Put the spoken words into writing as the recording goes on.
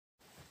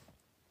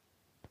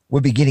We're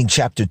beginning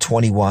chapter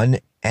 21,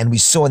 and we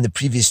saw in the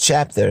previous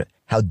chapter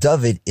how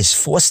David is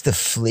forced to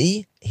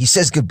flee. He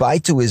says goodbye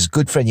to his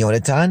good friend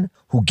Yonatan,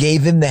 who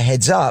gave him the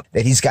heads up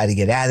that he's got to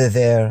get out of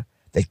there,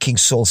 that King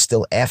Saul's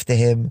still after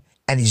him,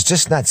 and he's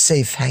just not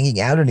safe hanging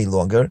out any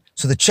longer.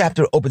 So the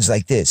chapter opens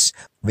like this.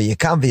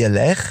 V'yakam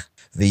v'yalech,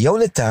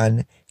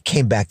 v'Yonatan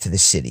came back to the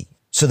city.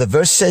 So the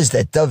verse says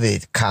that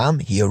David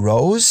he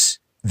arose,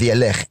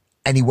 v'yalech,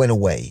 and he went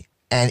away.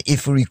 And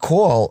if we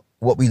recall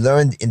what we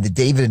learned in the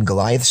David and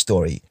Goliath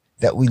story,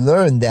 that we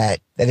learned that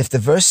if the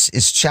verse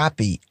is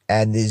choppy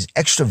and there's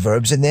extra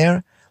verbs in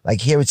there, like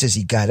here it says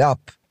he got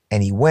up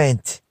and he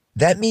went,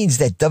 that means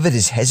that David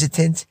is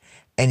hesitant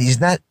and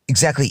he's not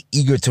exactly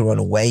eager to run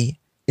away.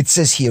 It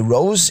says he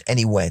arose and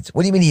he went.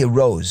 What do you mean he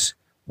arose?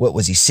 What,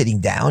 was he sitting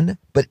down?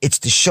 But it's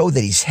to show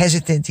that he's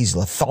hesitant, he's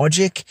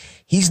lethargic,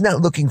 he's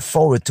not looking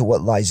forward to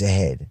what lies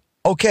ahead.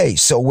 Okay,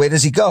 so where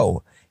does he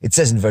go? It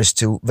says in verse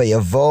 2,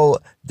 Vayavo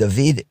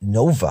David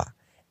Nova,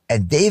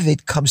 and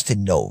David comes to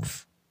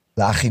Nov,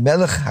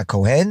 La'Achimelech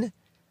HaKohen,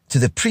 to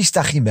the priest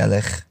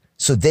Achimelech.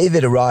 So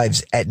David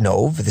arrives at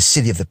Nov, the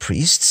city of the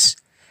priests,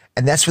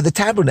 and that's where the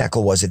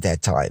tabernacle was at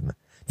that time.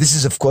 This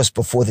is, of course,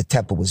 before the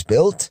temple was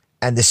built,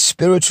 and the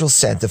spiritual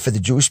center for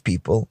the Jewish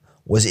people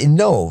was in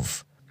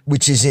Nov,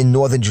 which is in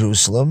northern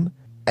Jerusalem,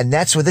 and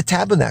that's where the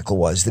tabernacle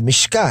was, the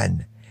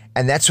Mishkan,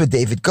 and that's where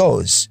David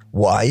goes.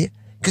 Why?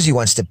 Because he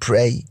wants to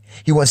pray.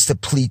 He wants to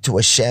plead to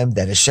Hashem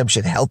that Hashem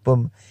should help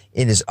him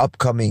in his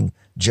upcoming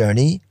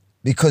journey,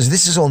 because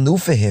this is all new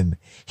for him.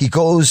 He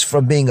goes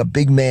from being a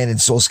big man in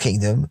Saul's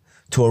kingdom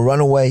to a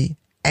runaway,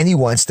 and he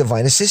wants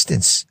divine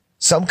assistance.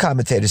 Some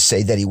commentators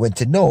say that he went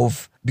to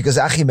Nov because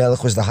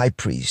Achimelech was the high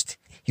priest.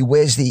 He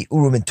wears the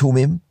Urim and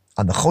Tumim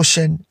on the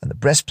Choshen, on the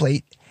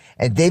breastplate,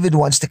 and David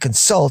wants to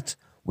consult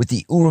with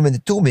the Urim and the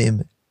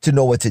Tumim to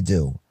know what to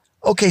do.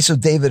 Okay, so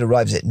David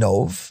arrives at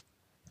Nov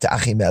to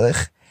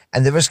Achimelech,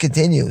 and the verse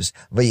continues,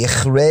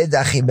 Vayechred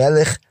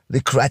Achimelech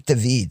likrat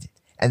David.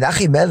 And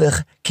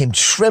Achimelech came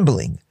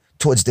trembling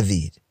towards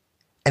David.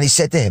 And he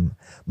said to him,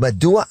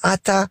 Madua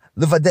ata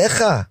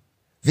levadecha,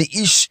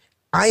 v'ish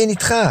ayin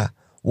itcha.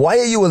 Why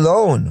are you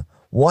alone?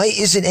 Why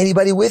isn't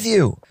anybody with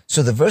you?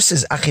 So the verse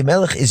says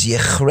Achimelech is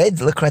yechred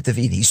likrat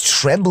David. He's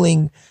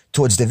trembling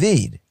towards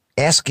David,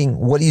 asking,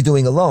 what are you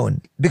doing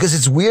alone? Because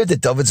it's weird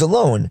that David's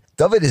alone.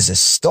 David is a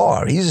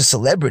star. He's a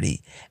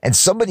celebrity. And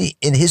somebody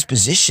in his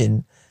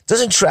position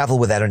doesn't travel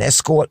without an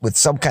escort, with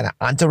some kind of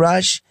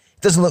entourage.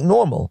 It doesn't look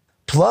normal.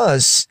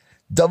 Plus,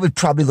 David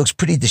probably looks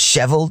pretty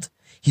disheveled.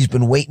 He's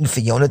been waiting for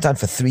Yonatan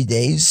for 3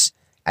 days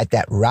at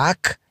that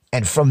rock.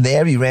 And from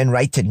there, he ran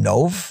right to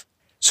Nov.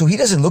 So he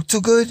doesn't look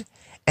too good.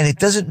 And it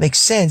doesn't make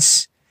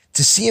sense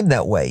to see him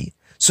that way.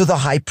 So the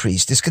high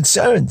priest is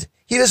concerned.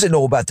 He doesn't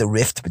know about the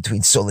rift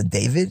between Saul and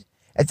David.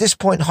 At this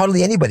point,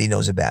 hardly anybody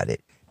knows about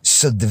it.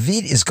 So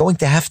David is going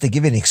to have to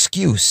give an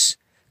excuse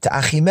to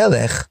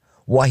Achimelech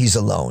why he's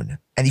alone.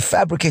 And he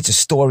fabricates a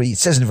story. It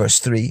says in verse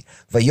 3,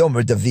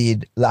 Vayomer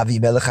David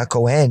Lavimelech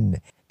HaKohen.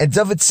 And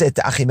David said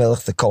to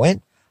Achimelech the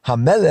Kohen,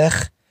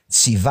 HaMelech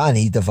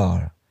tzivani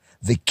davar.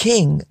 The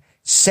king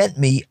sent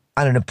me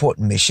on an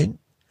important mission.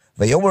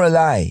 Vayomer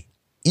alai,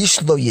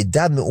 ish lo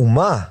yedad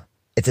me'umah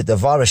et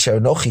davar asher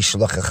nochi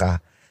shlochecha.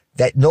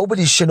 That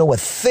nobody should know a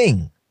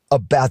thing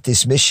about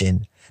this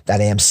mission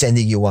that I am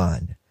sending you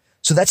on.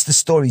 So that's the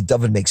story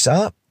David makes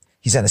up.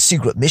 He's on a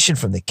secret mission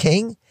from the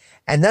king,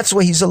 and that's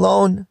why he's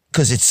alone,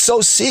 because it's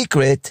so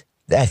secret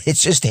that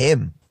it's just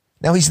him.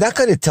 Now, he's not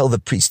going to tell the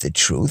priest the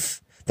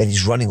truth, that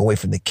he's running away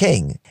from the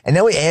king. And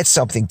now he adds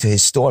something to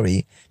his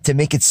story to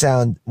make it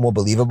sound more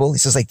believable. He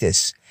says like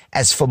this,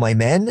 as for my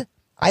men,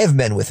 I have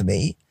men with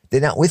me.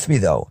 They're not with me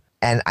though.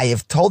 And I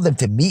have told them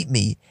to meet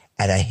me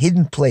at a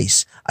hidden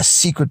place, a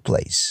secret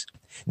place.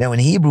 Now in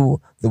Hebrew,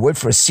 the word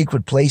for a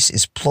secret place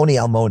is Ploni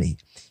Almoni.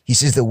 He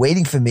says they're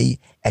waiting for me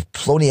at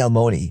Ploni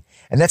Almoni.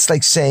 And that's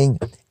like saying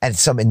at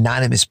some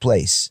anonymous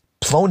place.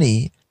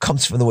 Ploni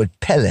comes from the word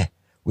Pele,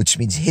 which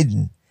means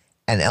hidden.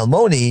 And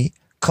Almoni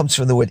comes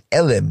from the word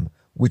Elim,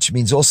 which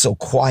means also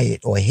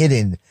quiet or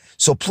hidden.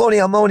 So Ploni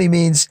Almoni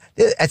means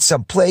they're at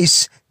some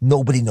place,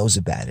 nobody knows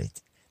about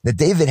it. Now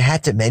David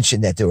had to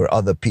mention that there were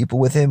other people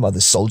with him, other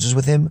soldiers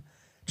with him,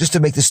 just to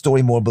make the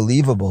story more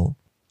believable.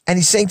 And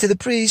he's saying to the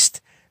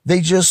priest,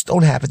 they just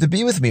don't happen to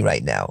be with me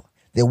right now.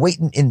 They're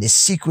waiting in this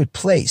secret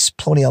place,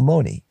 Ploni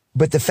Almoni.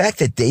 But the fact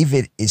that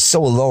David is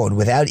so alone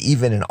without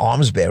even an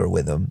arms bearer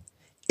with him,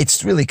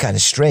 it's really kind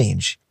of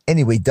strange.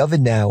 Anyway,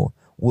 David now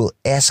will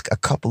ask a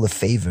couple of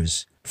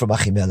favors from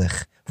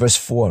Achimelech. Verse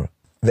 4,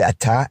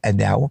 Ve'ata, and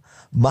now,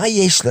 Ma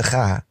yesh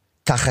lecha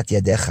tachat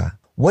yadecha.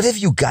 What have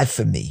you got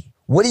for me?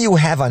 What do you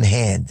have on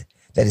hand?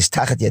 That is,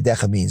 tachat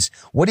yadecha means,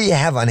 what do you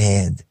have on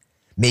hand?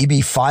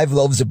 Maybe 5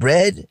 loaves of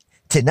bread?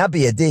 Tena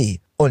biyadi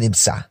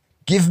onimsa.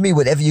 Give me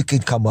whatever you can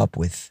come up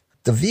with.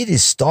 David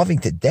is starving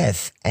to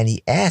death, and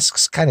he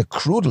asks kind of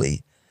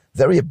crudely,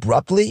 very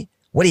abruptly,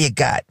 what do you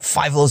got?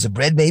 5 loaves of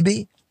bread,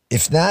 maybe?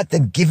 If not,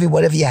 then give me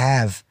whatever you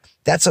have.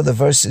 That's how the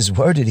verse is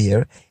worded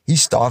here.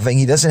 He's starving.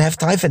 He doesn't have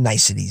time for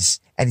niceties.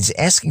 And he's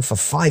asking for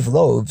 5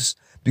 loaves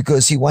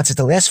because he wants it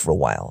to last for a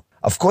while.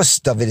 Of course,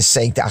 David is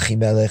saying to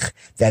Achimelech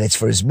that it's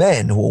for his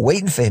men who are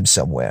waiting for him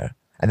somewhere,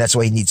 and that's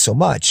why he needs so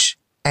much.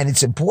 And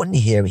it's important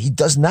here, he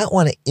does not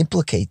want to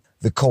implicate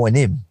the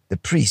Kohanim, the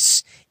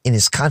priests, in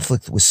his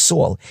conflict with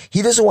Saul.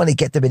 He doesn't want to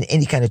get them in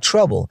any kind of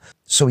trouble.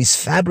 So he's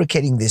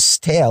fabricating this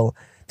tale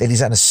that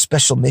he's on a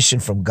special mission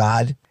from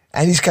God,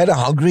 and he's kind of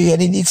hungry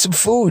and he needs some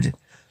food.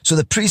 So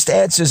the priest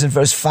answers in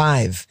verse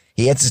 5.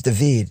 He answers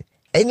David,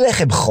 Ein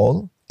lechem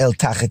chol el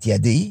tachet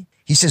yadi.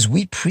 He says,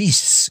 we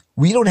priests,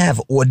 we don't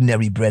have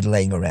ordinary bread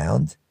laying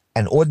around.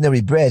 And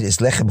ordinary bread is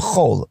lechem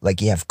chol,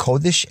 like you have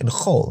kodesh and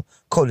chol.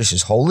 Kodesh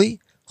is holy,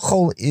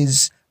 chol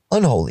is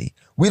unholy.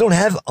 We don't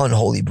have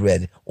unholy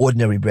bread,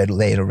 ordinary bread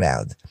laying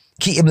around.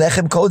 Ki im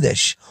lechem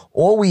kodesh.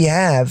 All we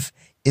have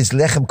is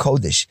lechem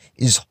kodesh,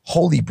 is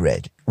holy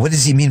bread. What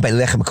does he mean by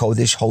lechem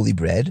kodesh, holy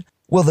bread?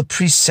 Well, the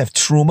priests have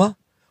truma,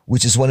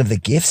 which is one of the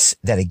gifts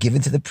that are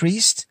given to the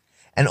priest,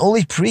 and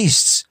only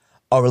priests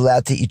are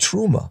allowed to eat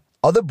truma.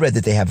 Other bread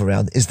that they have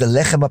around is the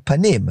lechem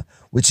apanim,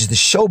 which is the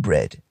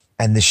showbread.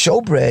 And the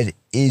showbread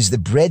is the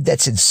bread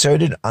that's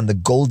inserted on the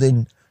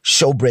golden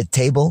showbread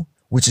table,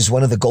 which is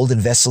one of the golden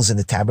vessels in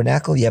the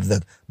tabernacle. You have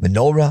the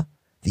menorah,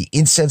 the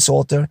incense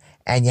altar,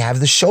 and you have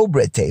the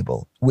showbread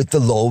table with the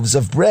loaves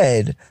of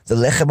bread, the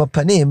lechem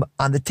apanim,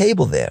 on the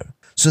table there.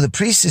 So the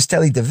priest is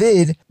telling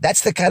David,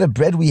 that's the kind of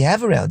bread we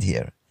have around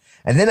here.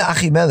 And then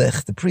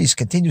Achimelech, the priest,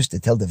 continues to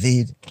tell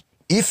David,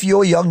 if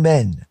your young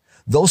men,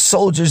 those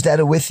soldiers that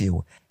are with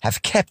you,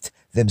 have kept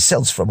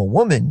themselves from a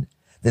woman,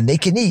 then they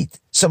can eat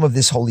some of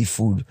this holy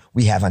food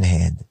we have on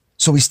hand.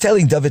 So he's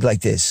telling David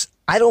like this,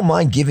 I don't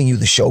mind giving you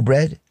the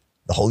showbread,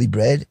 the holy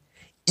bread,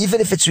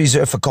 even if it's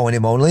reserved for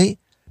Kohanim only,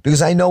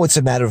 because I know it's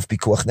a matter of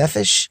pikuach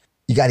nefesh.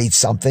 You got to eat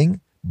something,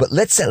 but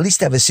let's at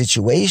least have a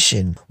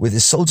situation where the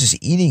soldiers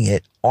eating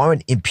it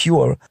aren't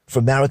impure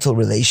from marital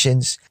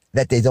relations,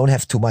 that they don't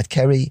have tumat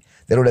keri,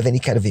 they don't have any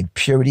kind of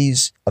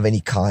impurities of any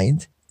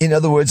kind. In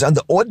other words,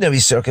 under ordinary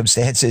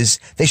circumstances,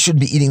 they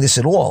shouldn't be eating this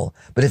at all.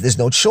 But if there's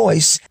no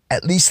choice,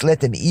 at least let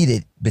them eat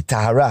it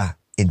b'tahara,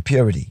 in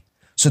purity.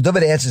 So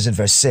David answers in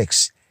verse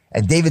 6,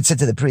 and David said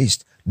to the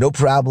priest, no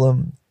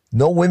problem.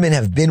 No women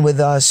have been with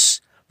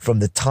us from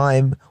the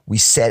time we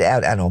set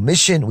out on our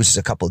mission, which is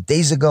a couple of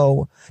days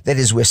ago. That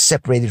is, we're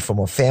separated from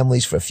our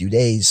families for a few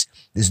days.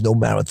 There's no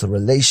marital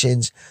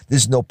relations.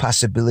 There's no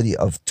possibility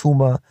of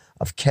tuma,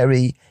 of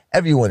keri.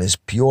 Everyone is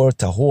pure,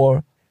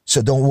 tahor.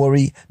 So don't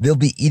worry, they'll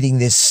be eating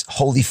this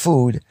holy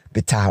food,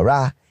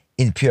 b'tahara,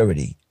 in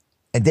purity.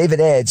 And David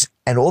adds,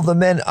 and all the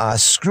men are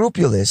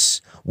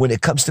scrupulous when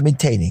it comes to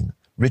maintaining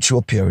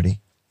ritual purity.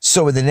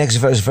 So in the next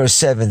verse, verse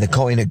 7, the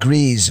Kohen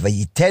agrees,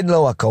 Vayiten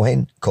lo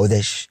HaKohen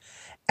Kodesh,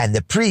 and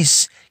the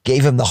priests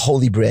gave him the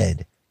holy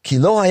bread. Ki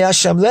lo haya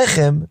sham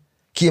lechem,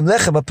 ki im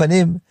lechem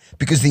apanim,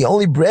 because the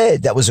only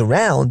bread that was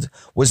around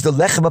was the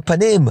lechem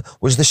apanim,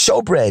 was the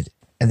showbread.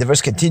 And the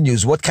verse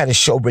continues, what kind of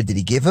showbread did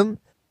he give him?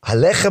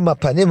 Halechem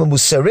apanim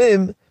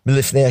musarim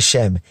milifnei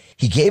Hashem.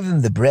 He gave him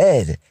the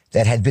bread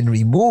that had been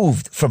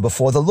removed from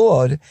before the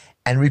Lord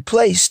and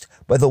replaced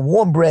by the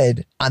warm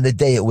bread on the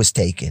day it was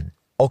taken.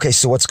 Okay,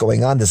 so what's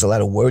going on? There's a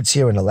lot of words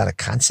here and a lot of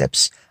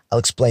concepts. I'll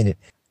explain it.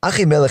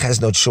 Achimelech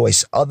has no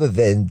choice other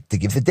than to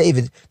give to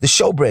David the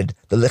showbread,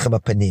 the lechem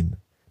apanim.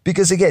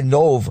 Because again,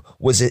 Nov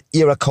was an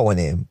era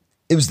Kohanim.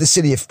 It was the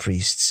city of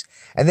priests.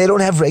 And they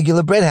don't have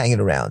regular bread hanging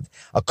around.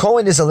 A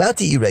Kohen is allowed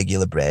to eat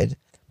regular bread,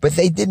 but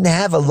they didn't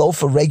have a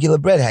loaf of regular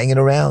bread hanging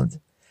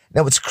around.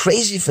 Now, it's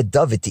crazy for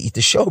David to eat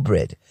the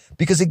showbread,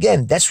 because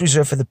again, that's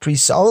reserved for the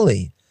priests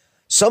only.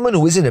 Someone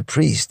who isn't a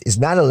priest is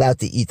not allowed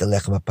to eat the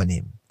lechem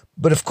apanim.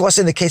 But of course,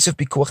 in the case of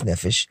pikuach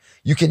nefesh,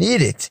 you can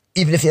eat it,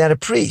 even if you're not a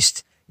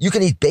priest. You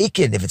can eat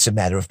bacon if it's a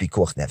matter of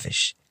pikuach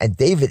nefesh. And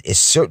David is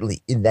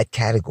certainly in that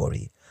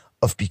category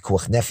of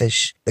pikuach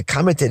nefesh. The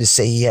commentators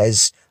say he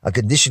has a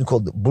condition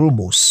called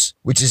brumus,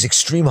 which is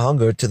extreme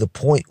hunger to the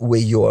point where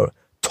you're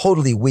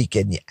totally weak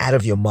and you're out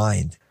of your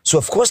mind. So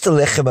of course the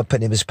lechem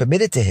apanim is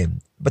permitted to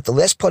him. But the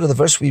last part of the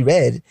verse we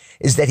read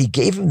is that he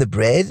gave him the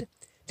bread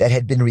that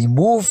had been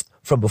removed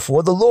from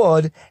before the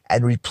Lord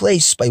and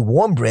replaced by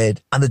warm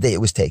bread on the day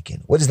it was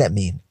taken. What does that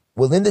mean?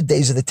 Well, in the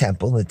days of the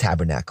temple, in the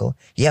tabernacle,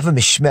 you have a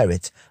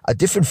mishmeret. A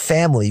different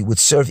family would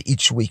serve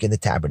each week in the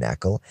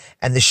tabernacle,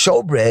 and the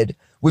showbread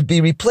would be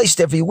replaced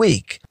every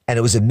week. And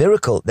it was a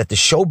miracle that the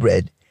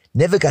showbread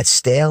never got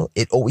stale.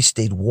 It always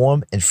stayed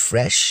warm and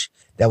fresh.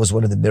 That was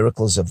one of the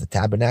miracles of the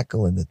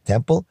tabernacle and the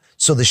temple.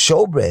 So the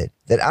showbread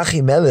that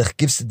Achimelech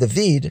gives to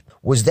David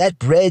was that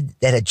bread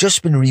that had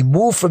just been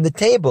removed from the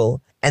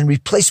table and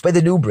replaced by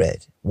the new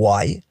bread.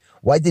 Why?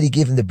 Why did he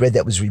give him the bread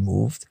that was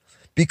removed?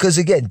 Because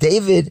again,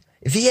 David,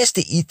 if he has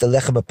to eat the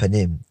lechem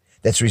apanim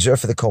that's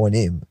reserved for the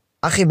Kohanim,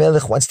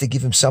 Achimelech wants to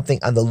give him something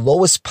on the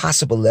lowest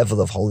possible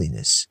level of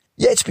holiness.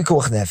 Yeah, it's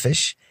pikuach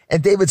nefesh,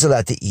 and David's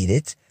allowed to eat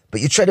it,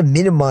 but you try to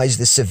minimize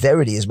the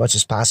severity as much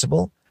as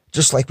possible,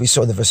 just like we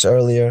saw in the verse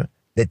earlier,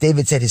 that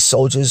David said his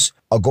soldiers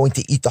are going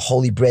to eat the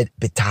holy bread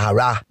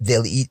b'tahara.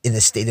 They'll eat in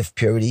a state of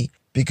purity,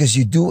 because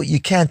you do what you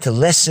can to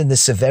lessen the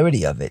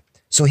severity of it.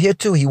 So here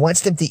too, he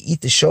wants them to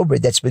eat the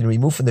showbread that's been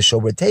removed from the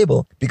showbread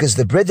table because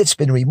the bread that's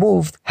been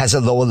removed has a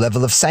lower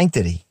level of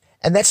sanctity.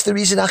 And that's the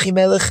reason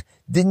Achimelech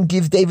didn't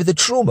give David the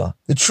truma.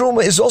 The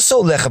truma is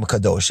also lechem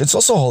kadosh. It's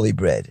also holy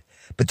bread.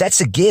 But that's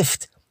a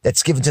gift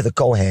that's given to the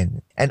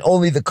Kohen, and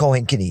only the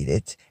Kohen can eat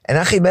it. And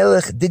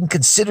Achimelech didn't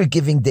consider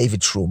giving David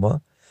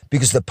truma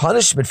because the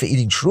punishment for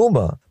eating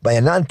truma by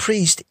a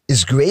non-priest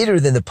is greater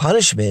than the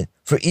punishment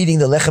for eating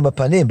the lechem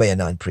apanim by a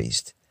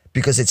non-priest,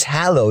 because it's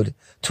hallowed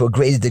to a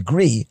greater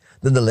degree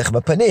than the lechem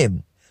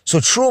apanim. So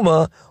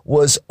truma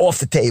was off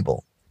the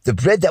table. The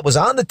bread that was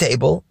on the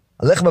table,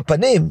 lechem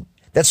apanim,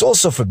 that's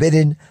also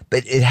forbidden,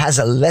 but it has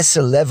a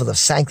lesser level of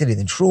sanctity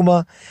than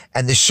truma.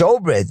 And the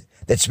showbread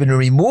that's been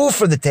removed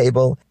from the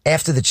table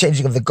after the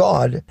changing of the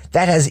guard,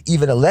 that has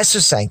even a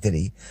lesser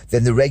sanctity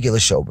than the regular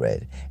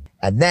showbread.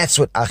 And that's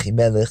what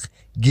Achimelech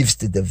gives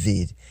to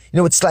David. You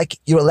know, it's like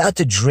you're allowed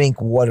to drink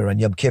water on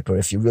Yom Kippur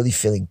if you're really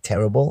feeling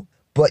terrible,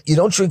 but you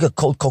don't drink a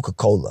cold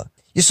Coca-Cola.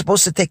 You're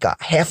supposed to take a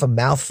half a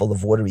mouthful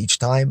of water each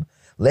time,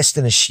 less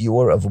than a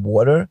shiur of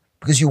water,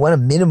 because you want to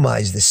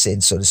minimize the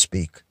sin, so to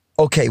speak.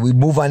 Okay, we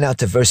move on now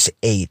to verse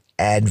 8.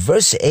 And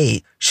verse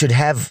 8 should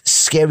have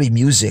scary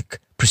music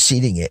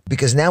preceding it,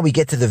 because now we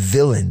get to the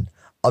villain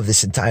of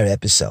this entire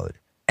episode.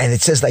 And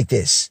it says like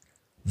this,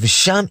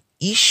 V'sham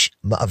ish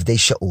ma'avdei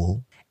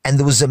Shaul, and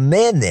there was a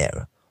man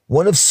there,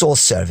 one of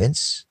Saul's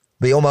servants,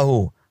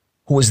 Beyomahu,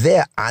 who was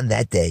there on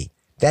that day.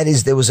 That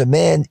is, there was a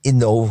man in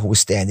Nov who was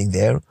standing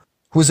there,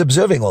 who was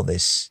observing all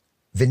this.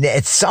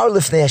 V'ne'etzar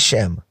lifnei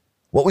Hashem.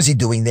 What was he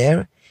doing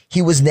there?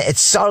 He was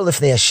ne'etzar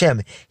lifnei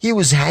Hashem. He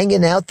was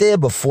hanging out there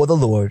before the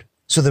Lord.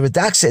 So the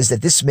Radak says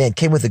that this man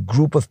came with a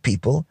group of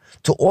people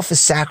to offer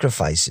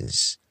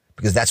sacrifices,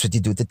 because that's what you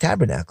do at the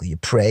tabernacle. You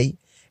pray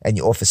and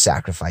you offer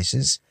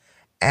sacrifices.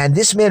 And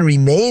this man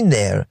remained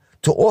there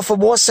to offer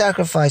more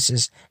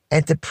sacrifices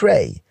and to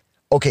pray.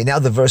 Okay, now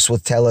the verse will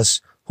tell us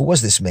who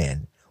was this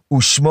man.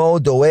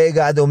 Ushmo Doeg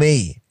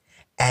Adomi.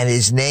 And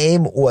his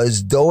name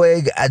was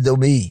Doeg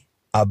Adomi.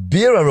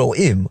 Abir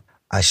Aroim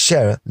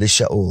Asher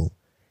Lishaul.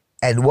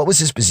 And what was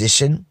his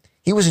position?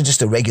 He wasn't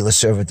just a regular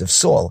servant of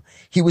Saul.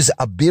 He was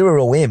Abir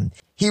Aroim.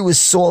 He was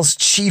Saul's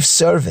chief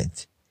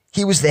servant.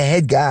 He was the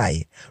head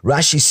guy.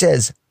 Rashi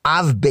says,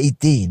 Av Beit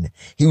Din.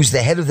 He was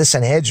the head of the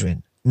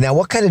Sanhedrin. Now,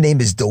 what kind of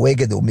name is Doeg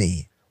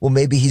Adomi? Well,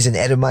 maybe he's an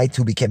Edomite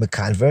who became a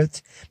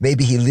convert.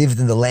 Maybe he lived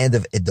in the land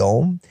of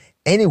Edom.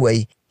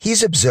 Anyway,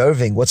 he's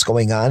observing what's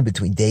going on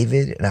between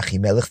David and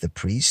Achimelech the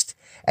priest,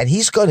 and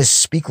he's going to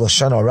speak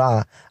Lashon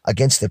Hara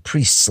against the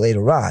priests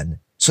later on.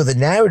 So the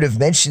narrative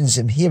mentions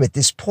him here at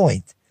this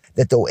point,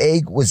 that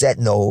Doeg was at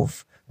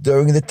Nov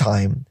during the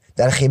time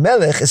that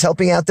Achimelech is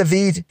helping out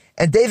David,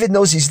 and David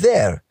knows he's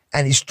there,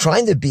 and he's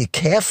trying to be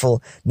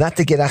careful not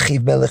to get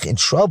Achimelech in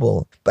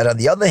trouble, but on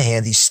the other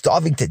hand, he's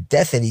starving to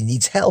death and he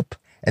needs help.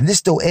 And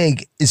this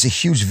Doeg is a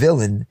huge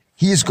villain.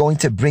 He is going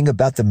to bring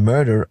about the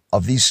murder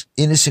of these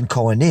innocent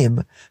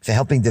Kohanim for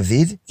helping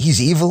David.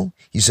 He's evil.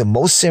 He's a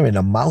Moser and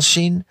a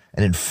Malshin,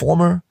 an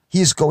informer.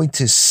 He is going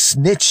to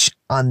snitch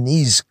on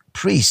these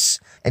priests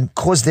and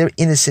cause their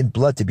innocent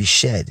blood to be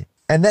shed.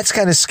 And that's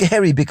kind of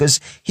scary because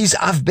he's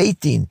Av Beit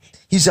Din.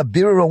 He's a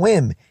Bir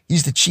Roim.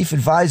 He's the chief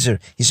advisor.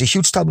 He's a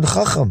huge Talmid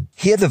Chacham.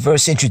 Here the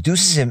verse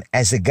introduces him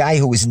as a guy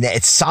who is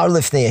Ne'etzar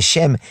Lifnei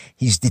Hashem.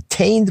 He's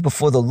detained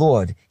before the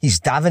Lord. He's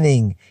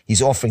davening.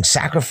 He's offering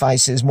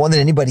sacrifices more than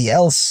anybody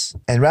else.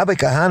 And Rabbi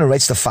Kahana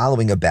writes the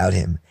following about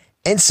him.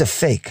 En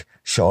safek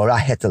she'ora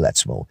hetel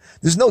atzmo.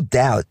 There's no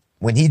doubt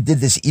when he did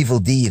this evil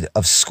deed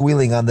of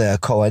squealing on the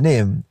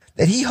Kohanim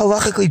that he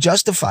halachically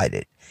justified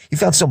it. He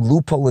found some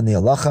loophole in the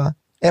halacha.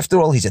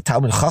 After all, he's a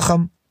Talmid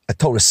Chacham, a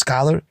Torah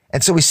scholar.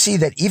 And so we see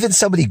that even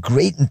somebody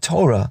great in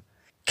Torah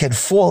can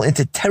fall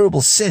into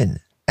terrible sin.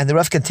 And the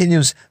Rav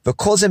continues,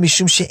 V'kol zeh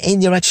mishum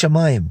she'ein yirat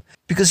shamayim,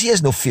 because he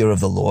has no fear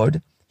of the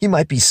Lord. He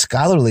might be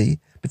scholarly,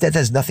 but that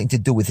has nothing to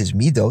do with his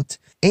midot.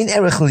 Ein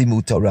erech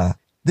limud Torah.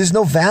 There's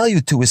no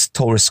value to his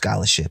Torah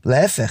scholarship.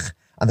 Le'efech,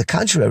 on the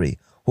contrary,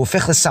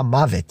 hofech l'sam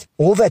mavet.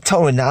 All that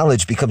Torah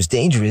knowledge becomes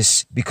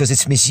dangerous because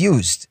it's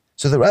misused.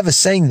 So the Rav is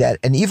saying that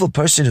an evil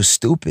person who's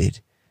stupid,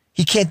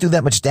 he can't do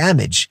that much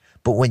damage.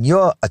 But when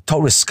you're a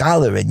Torah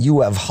scholar and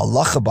you have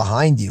halacha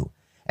behind you,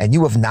 and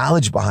you have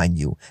knowledge behind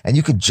you, and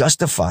you can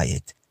justify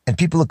it, and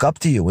people look up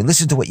to you and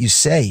listen to what you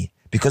say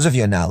because of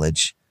your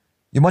knowledge,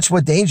 you're much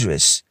more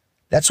dangerous.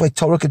 That's why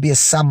Torah could be a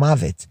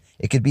samavet.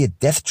 It could be a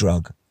death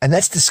drug. And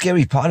that's the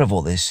scary part of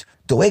all this.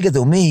 Doeg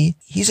Adomi,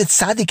 he's a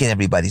tzaddik in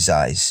everybody's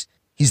eyes.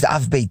 He's the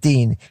Av Beit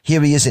Din.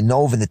 Here he is in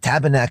Nov in the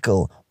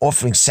tabernacle,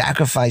 offering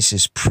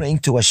sacrifices, praying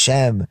to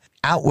Hashem.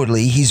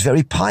 Outwardly, he's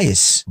very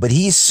pious, but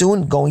he is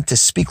soon going to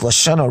speak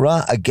Lashon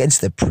Hara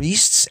against the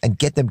priests and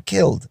get them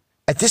killed.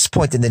 At this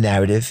point in the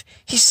narrative,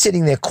 he's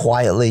sitting there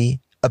quietly,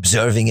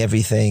 observing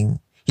everything.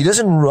 He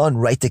doesn't run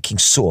right to King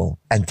Saul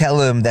and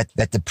tell him that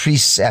the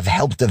priests have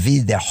helped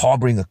David, they're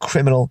harboring a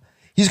criminal.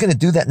 He's going to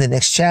do that in the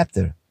next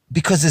chapter.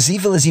 Because as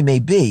evil as he may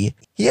be,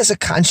 he has a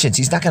conscience.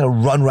 He's not going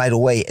to run right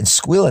away and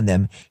squeal on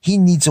them. He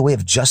needs a way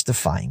of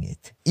justifying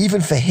it.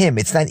 Even for him,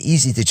 it's not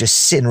easy to just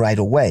sin right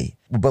away.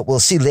 But we'll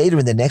see later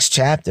in the next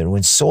chapter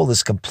when Saul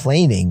is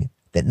complaining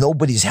that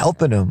nobody's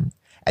helping him.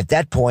 At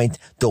that point,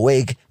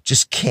 Doeg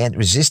just can't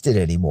resist it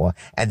anymore.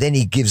 And then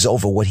he gives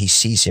over what he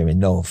sees here in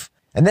Nov.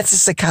 And that's the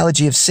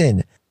psychology of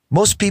sin.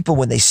 Most people,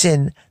 when they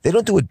sin, they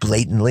don't do it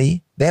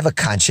blatantly. They have a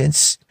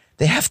conscience.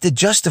 They have to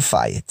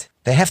justify it.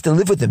 They have to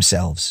live with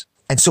themselves.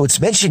 And so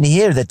it's mentioned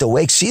here that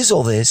Doeg sees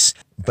all this,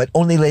 but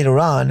only later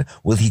on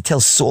will he tell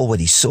Saul what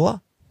he saw.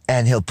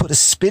 And he'll put a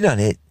spin on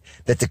it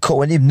that the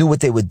Kohanim knew what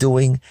they were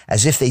doing,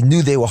 as if they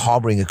knew they were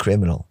harboring a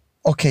criminal.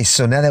 Okay,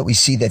 so now that we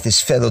see that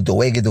this fellow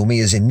Doeg Edomi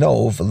is in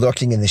Nov,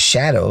 lurking in the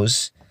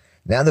shadows,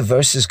 now the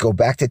verses go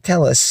back to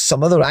tell us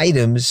some other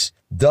items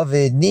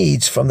David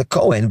needs from the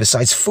Kohen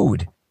besides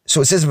food.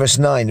 So it says in verse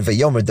 9,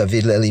 Vayomer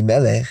David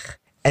leElimelech,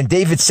 and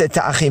David said to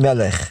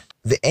Achimelech,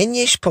 Ve'en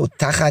yesh po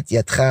tachat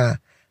yadcha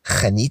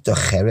chanit or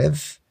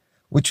cherev,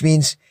 which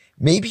means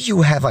maybe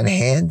you have on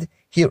hand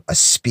here a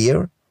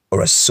spear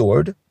or a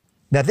sword.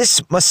 Now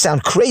this must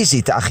sound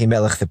crazy to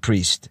Achimelech the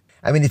priest.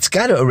 I mean, it's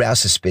got to arouse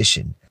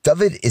suspicion.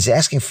 David is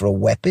asking for a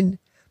weapon.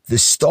 The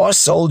star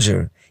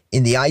soldier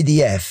in the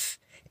IDF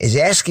is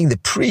asking the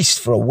priest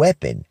for a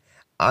weapon.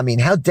 I mean,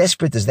 how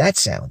desperate does that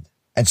sound?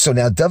 And so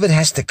now David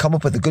has to come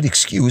up with a good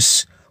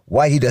excuse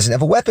why he doesn't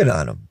have a weapon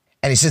on him.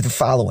 And he says the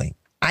following,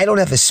 I don't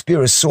have a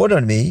spear or sword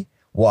on me.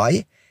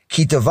 Why?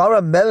 Ki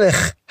davara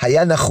melech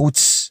haya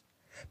nachutz.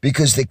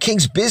 Because the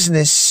king's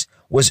business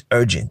was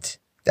urgent.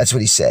 That's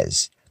what he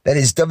says. That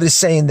is, David is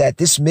saying that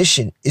this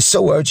mission is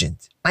so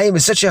urgent. I am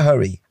in such a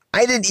hurry.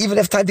 I didn't even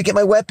have time to get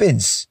my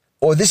weapons.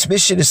 Or this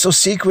mission is so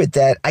secret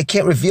that I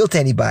can't reveal to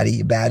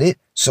anybody about it,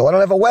 so I don't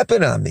have a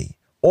weapon on me.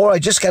 Or I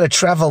just got to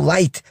travel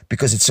light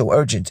because it's so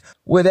urgent.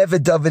 Whatever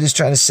David is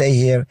trying to say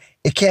here,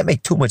 it can't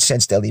make too much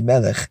sense to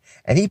Elimelech,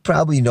 and he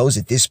probably knows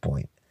at this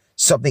point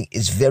something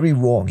is very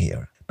wrong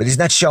here, but he's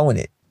not showing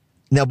it.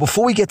 Now,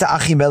 before we get to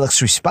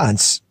Achimelech's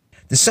response,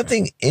 there's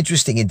something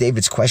interesting in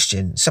David's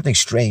question, something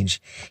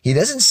strange. He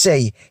doesn't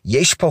say,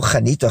 Yesh po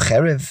chanit or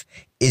cherev.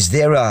 Is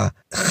there a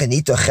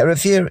chanit or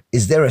cherev here?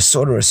 Is there a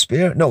sword or a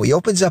spear? No, he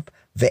opens up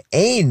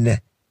ve'ein,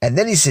 and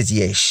then he says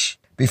yesh.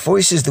 Before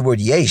he says the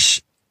word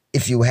yesh,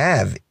 if you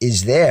have,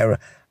 is there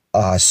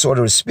a sword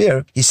or a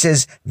spear? He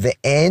says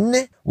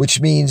ve'en,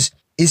 which means,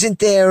 isn't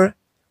there,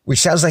 which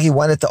sounds like he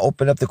wanted to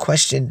open up the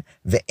question,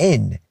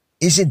 ve'en,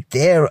 isn't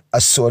there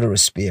a sword or a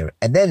spear?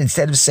 And then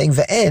instead of saying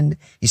ve'en,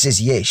 he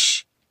says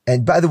yesh.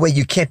 And by the way,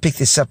 you can't pick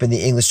this up in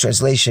the English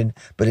translation,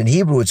 but in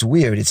Hebrew it's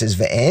weird. It says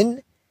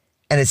ve'en,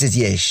 and it says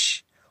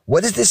yesh.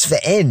 What is this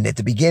ve'en at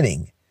the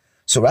beginning?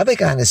 So Rabbi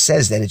Kahana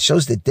says that it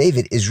shows that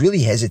David is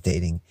really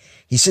hesitating.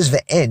 He says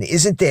ve'en,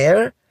 isn't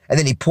there? And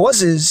then he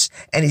pauses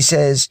and he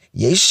says,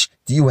 yesh,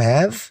 do you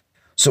have?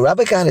 So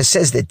Rabbi Kahana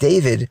says that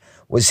David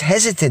was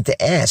hesitant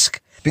to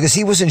ask because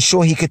he wasn't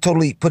sure he could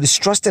totally put his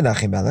trust in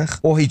Achimelech,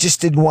 or he just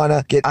didn't want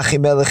to get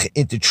Achimelech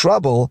into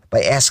trouble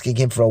by asking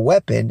him for a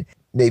weapon,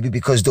 maybe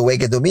because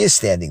Doeg Edomi is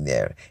standing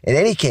there. In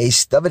any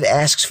case, David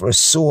asks for a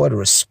sword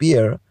or a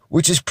spear,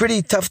 which is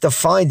pretty tough to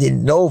find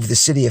in Nov, the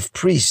city of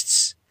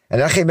priests.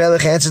 And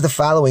Achimelech answers the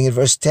following in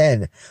verse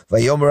 10,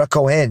 Vayomer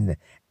HaKohen,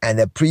 and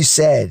the priest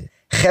said,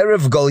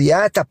 Cherev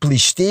Goliath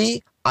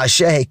HaPlishti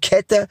Asher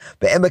Heketa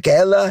Be'emek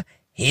Elah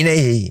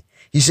Hinehi.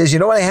 He says, you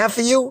know what I have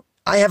for you?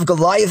 I have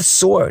Goliath's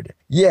sword.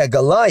 Yeah,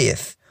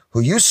 Goliath,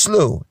 who you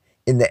slew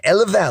in the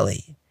Elah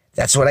Valley.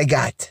 That's what I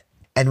got.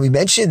 And we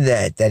mentioned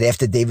that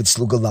after David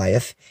slew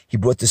Goliath, he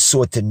brought the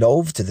sword to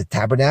Nov, to the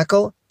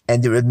tabernacle,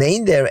 and it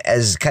remained there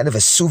as kind of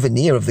a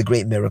souvenir of the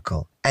great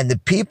miracle. And the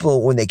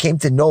people, when they came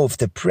to Nov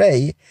to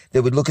pray, they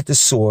would look at the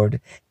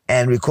sword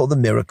and recall the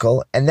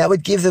miracle, and that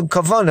would give them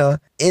kavanah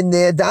in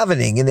their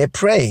davening, in their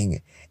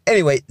praying.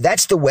 Anyway,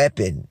 that's the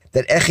weapon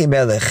that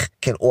Achimelech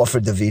can offer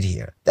David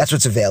here. That's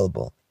what's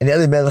available. And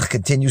Elimelech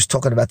continues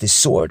talking about this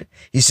sword.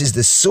 He says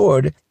the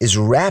sword is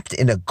wrapped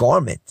in a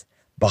garment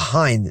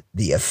behind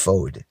the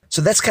ephod.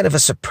 So that's kind of a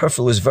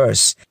superfluous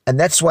verse. And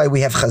that's why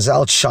we have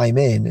Chazal chime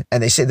in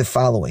and they say the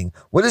following.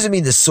 What does it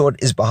mean the sword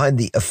is behind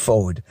the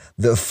ephod?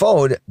 The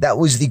ephod, that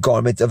was the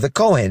garment of the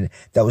Kohen.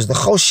 That was the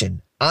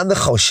Choshen. On the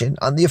Choshen,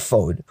 on the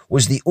ephod,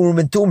 was the Urim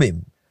and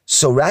Tumim.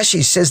 So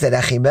Rashi says that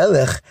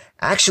Achimelech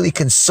actually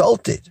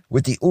consulted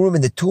with the Urim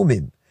and the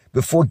Tumim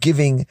before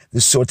giving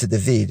the sword to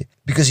David,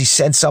 because he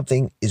sensed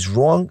something is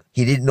wrong.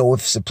 He didn't know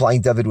if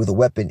supplying David with a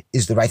weapon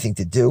is the right thing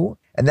to do.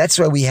 And that's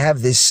why we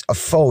have this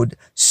ephod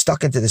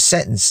stuck into the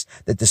sentence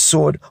that the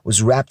sword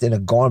was wrapped in a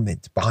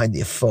garment behind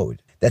the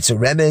ephod. That's a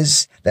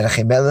remez that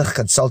Achimelech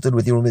consulted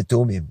with Urim and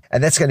Tumim.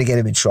 And that's going to get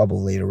him in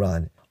trouble later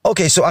on.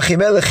 Okay, so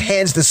Achimelech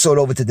hands the sword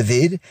over to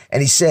David,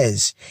 and he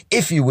says,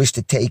 if you wish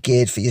to take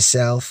it for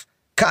yourself,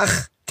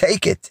 kach,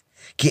 take it.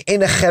 Ki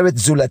ein acheret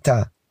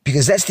zulata.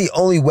 Because that's the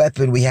only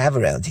weapon we have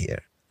around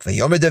here.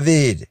 Vayomer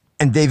David.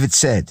 And David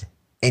said,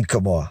 Ein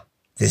kamor.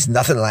 There's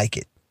nothing like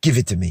it. Give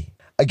it to me.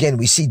 Again,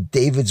 we see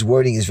David's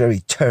wording is very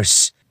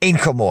terse. Ein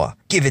kamor.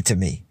 Give it to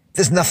me.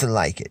 There's nothing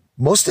like it.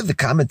 Most of the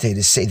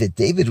commentators say that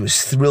David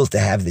was thrilled to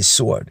have this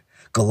sword,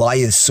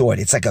 Goliath's sword.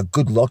 It's like a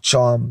good luck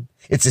charm.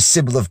 It's a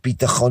symbol of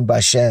bitachon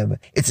b'Hashem.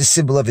 It's a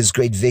symbol of his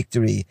great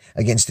victory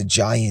against the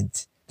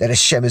giant, that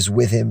Hashem is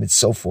with him and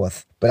so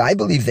forth. But I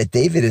believe that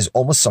David is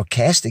almost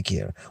sarcastic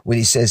here when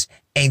he says,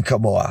 Ein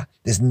kamoa,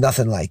 there's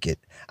nothing like it.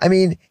 I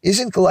mean,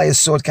 isn't Goliath's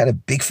sword kind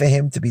of big for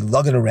him to be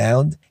lugging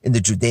around in the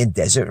Judean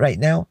desert right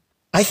now?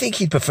 I think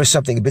he'd prefer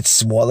something a bit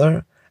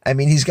smaller. I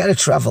mean, he's got to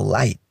travel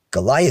light.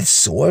 Goliath's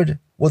sword?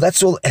 Well,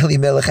 that's all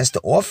Elimelech has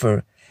to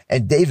offer,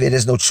 and David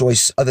has no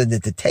choice other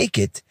than to take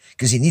it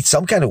because he needs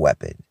some kind of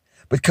weapon.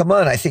 But come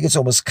on, I think it's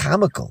almost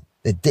comical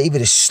that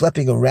David is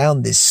schlepping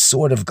around this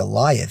sword of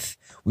Goliath.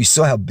 We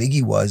saw how big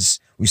he was.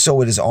 We saw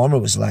what his armor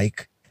was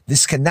like.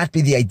 This cannot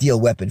be the ideal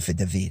weapon for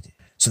David.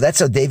 So that's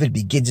how David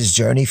begins his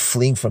journey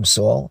fleeing from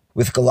Saul.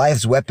 With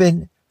Goliath's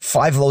weapon,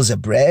 5 loaves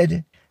of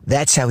bread.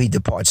 That's how he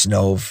departs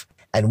Nov.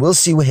 And we'll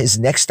see where his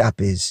next stop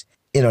is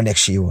in our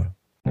next shiur.